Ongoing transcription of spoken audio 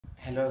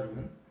Hello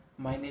everyone,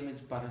 my name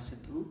is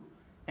Sidhu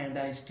and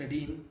I study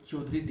in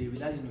Chaudhary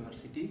Devilal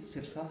University,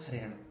 Sirsa,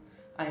 Haryana.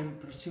 I am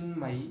pursuing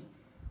my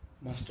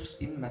masters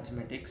in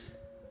mathematics.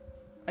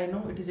 I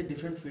know it is a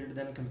different field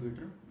than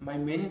computer. My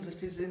main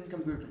interest is in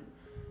computer.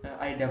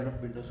 I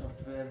develop Windows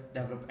software,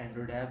 develop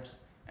Android apps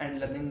and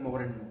learning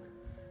more and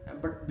more.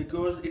 But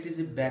because it is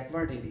a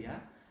backward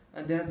area,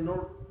 there are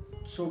not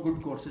so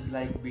good courses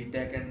like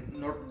BTech and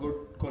not good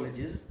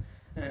colleges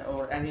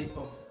or any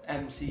of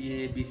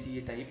MCA,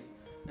 BCA type.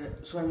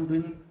 So I'm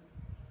doing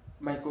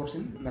my course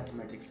in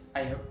mathematics.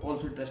 I have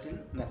also interest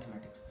in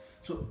mathematics.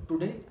 So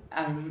today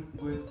I'm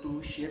going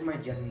to share my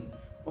journey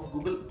of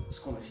Google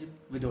Scholarship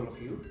with all of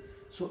you.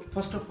 So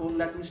first of all,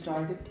 let me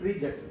start a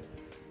pre-journey.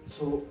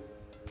 So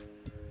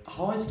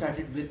how I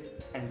started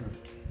with Android.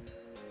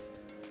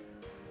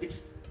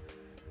 It's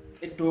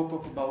a talk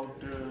of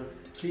about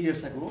 3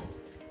 years ago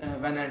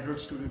when Android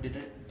Studio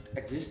didn't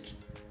exist.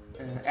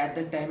 At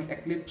that time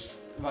Eclipse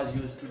was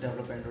used to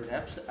develop Android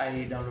apps.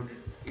 I downloaded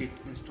it,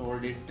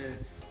 installed it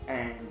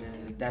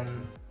and then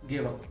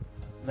gave up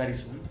very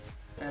soon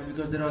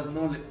because there was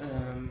no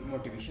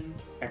motivation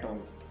at all.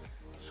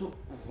 So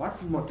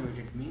what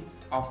motivated me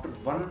after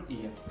 1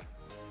 year?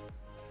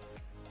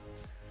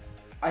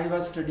 I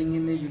was studying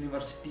in a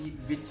university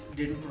which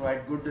didn't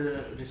provide good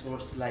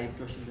resource like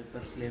question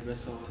paper, syllabus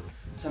or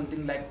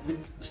something like which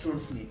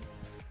students need.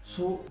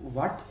 So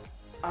what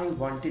I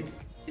wanted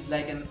is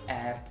like an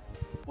app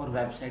or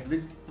website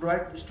which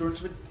provide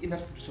students with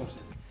enough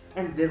resources,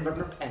 and there were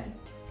not any.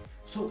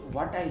 So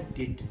what I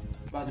did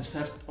was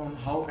research on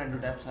how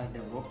Android apps are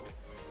developed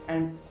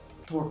and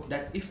thought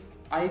that if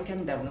I can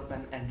develop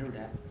an Android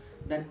app,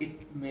 then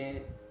it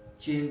may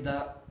change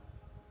the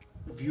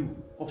view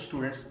of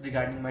students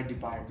regarding my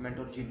department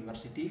or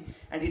university,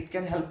 and it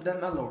can help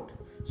them a lot.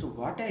 So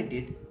what I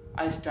did,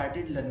 I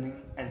started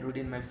learning Android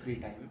in my free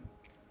time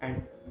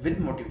and with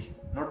motivation,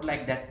 not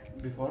like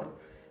that before,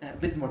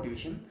 with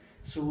motivation.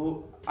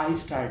 So I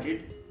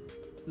started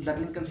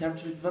learning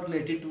concepts which were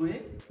related to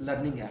a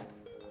learning app.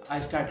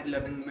 I started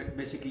learning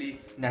basically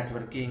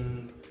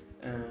networking,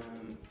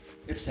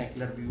 Recite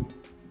view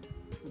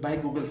by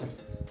Google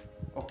searches.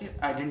 Okay,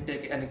 I didn't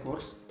take any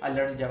course. I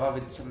learned Java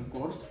with some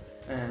course,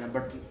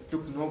 but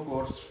took no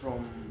course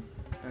from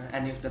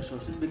any of the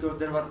sources because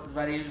there were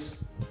various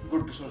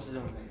good resources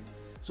online.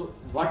 So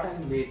what I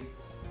made,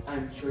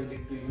 I'm showing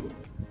it to you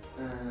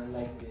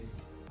like this.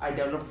 I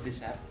developed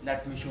this app.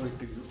 Let me show it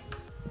to you.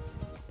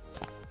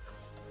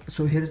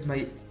 So here is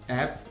my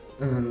app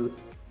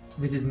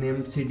which is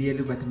named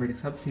CDLU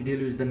Mathematics Hub.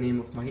 CDLU is the name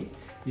of my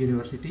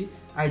university.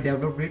 I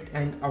developed it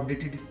and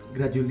updated it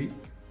gradually,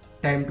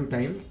 time to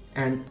time,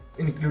 and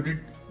included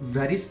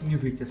various new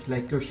features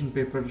like question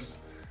papers,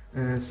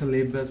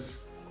 syllabus,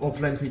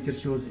 offline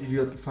features shows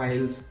your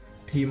files,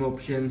 theme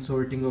option,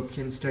 sorting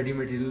option, study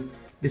material.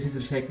 This is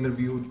recycler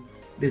view.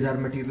 These are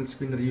material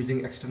spinner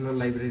using external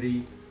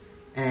library,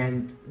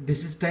 and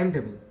this is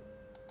timetable.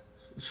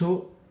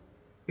 So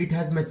it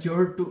has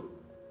matured to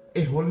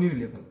a whole new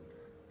level.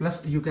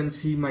 Plus you can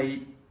see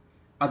my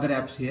other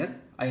apps here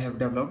I have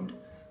developed.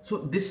 So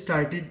this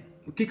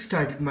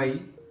kick-started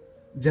my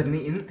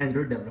journey in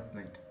Android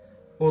development.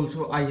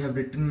 Also I have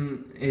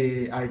written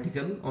an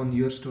article on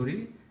your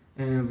story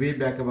way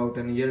back about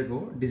a year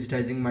ago,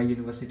 digitizing my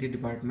university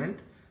department.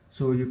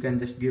 So you can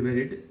just give a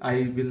read.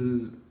 I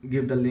will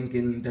give the link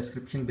in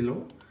description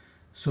below.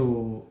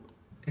 So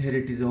here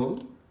it is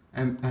all,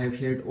 and I have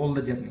shared all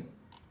the journey.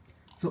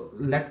 So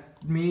let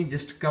me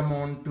just come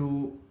on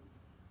to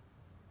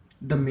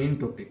the main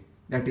topic,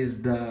 that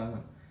is the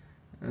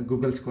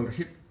Google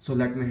Scholarship. So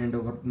let me hand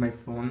over my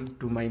phone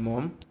to my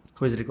mom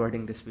who is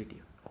recording this video.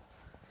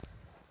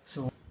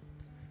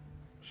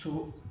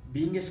 So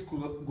being a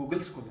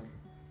Google Scholar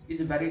is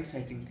a very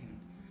exciting thing.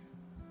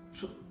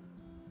 So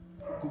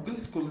Google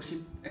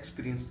Scholarship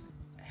experience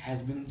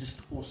has been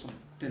just awesome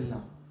till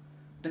now.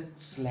 The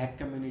Slack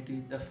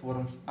community, the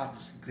forums are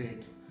just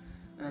great,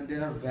 and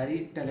there are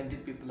very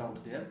talented people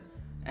out there,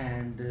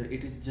 and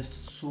it is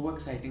just so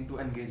exciting to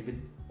engage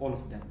with all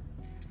of them.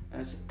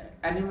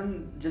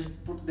 Anyone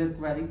just put their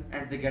query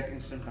and they get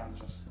instant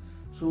answers.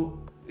 So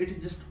it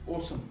is just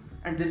awesome,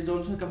 and there is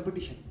also a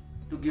competition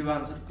to give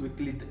answer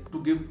quickly,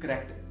 to give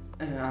correct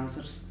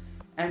answers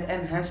and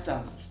enhanced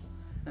answers,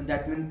 and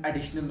that means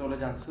additional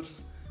knowledge answers.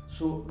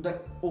 So the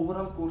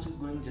overall course is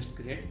going just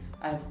great.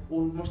 I have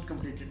almost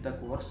completed the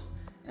course,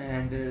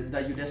 and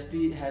the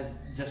university has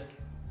just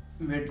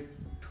made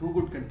too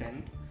good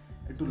content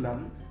to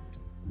learn.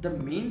 The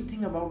main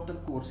thing about the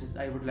courses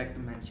I would like to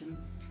mention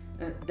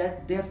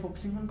that they are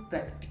focusing on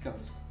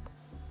practicals,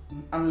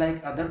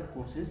 unlike other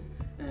courses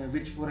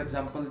which, for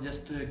example,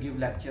 just give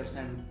lectures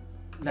and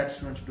let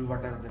students do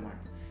whatever they want.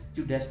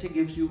 Udacity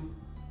gives you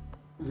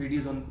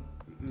videos on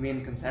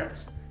main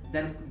concepts,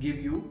 then give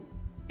you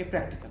a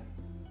practical,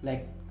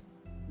 like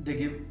they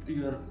give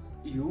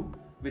you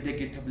with a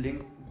GitHub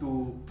link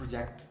to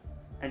project,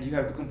 and you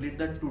have to complete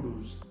the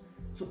to-dos.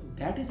 So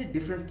that is a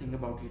different thing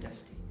about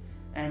Udacity,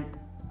 and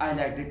I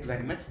liked it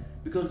very much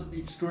because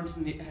students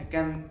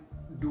can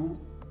do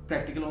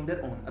practical on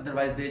their own.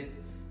 Otherwise they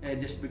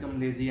just become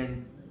lazy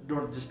and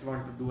don't just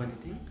want to do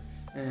anything.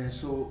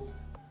 So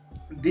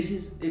this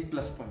is a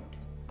plus point.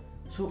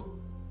 So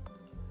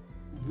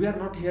we are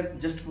not here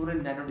just for a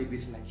nano degree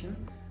selection.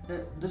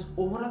 This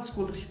overall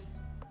scholarship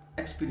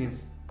experience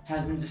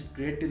has been just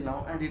great till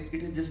now, and it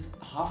is just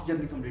half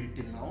journey completed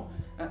till now.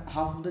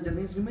 Half of the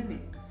journey is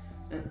remaining.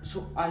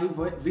 So I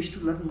wish to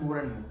learn more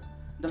and more.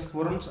 The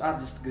forums are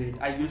just great.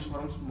 I use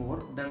forums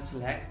more than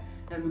Slack,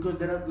 because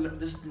there are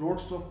just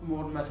lots of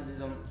more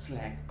messages on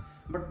Slack.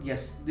 But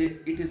yes,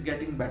 it is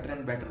getting better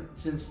and better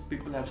since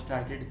people have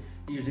started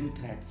using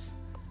threads.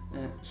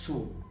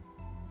 So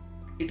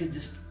it is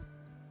just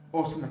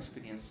awesome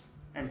experience.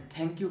 And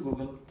thank you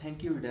Google,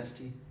 thank you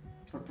Udacity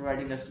for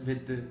providing us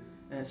with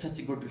such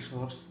a good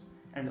resource.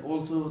 And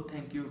also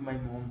thank you my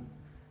mom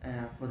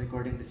for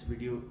recording this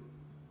video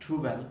too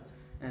well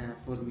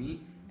for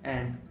me.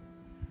 And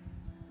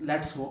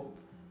let's hope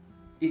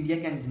India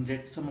can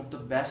generate some of the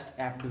best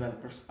app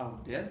developers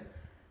out there.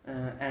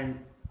 And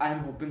I'm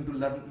hoping to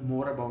learn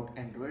more about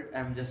Android.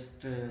 I'm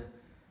just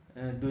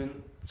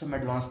doing some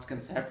advanced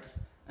concepts.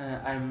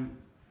 I'm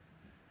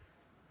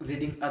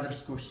reading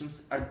others'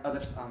 questions,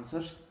 others'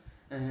 answers,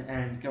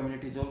 and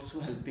community is also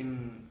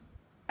helping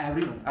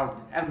everyone out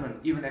there, everyone,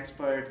 even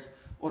experts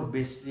or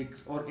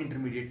basics or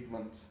intermediate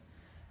ones.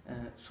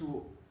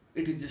 So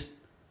it is just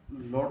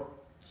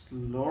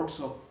lots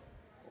of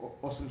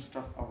awesome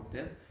stuff out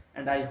there,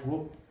 and I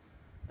hope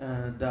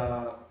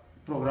the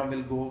program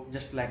will go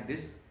just like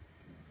this.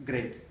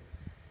 Great.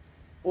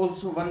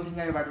 Also, one thing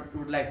I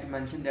would like to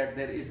mention, that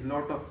there is a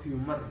lot of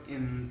humor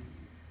in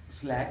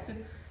Slack.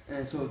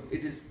 So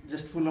it is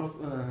just full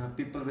of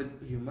people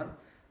with humor.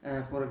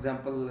 For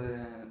example,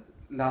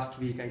 last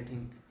week I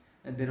think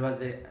there was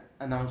a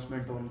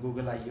announcement on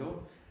Google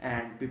I/O,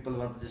 and people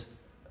were just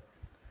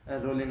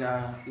rolling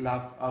a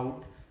laugh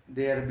out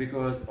there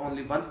because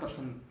only one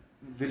person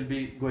will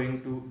be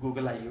going to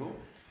Google I/O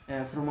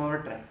from our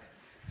track.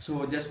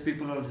 So just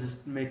people are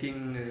just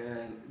making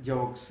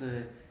jokes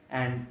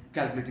and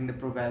calculating the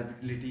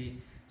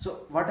probability.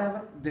 So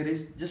whatever there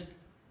is, just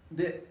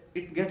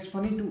it gets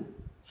funny too.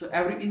 So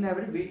in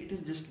every way it is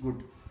just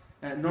good.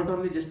 Not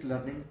only just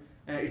learning,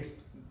 it's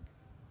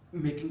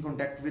making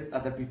contact with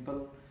other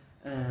people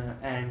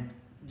and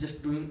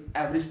just doing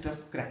every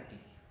stuff correctly.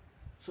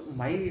 So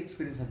my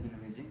experience has been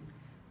amazing.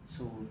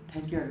 So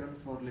thank you everyone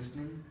for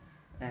listening,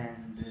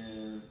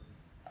 and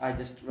I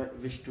just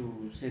wish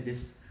to say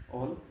this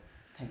all.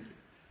 Thank you.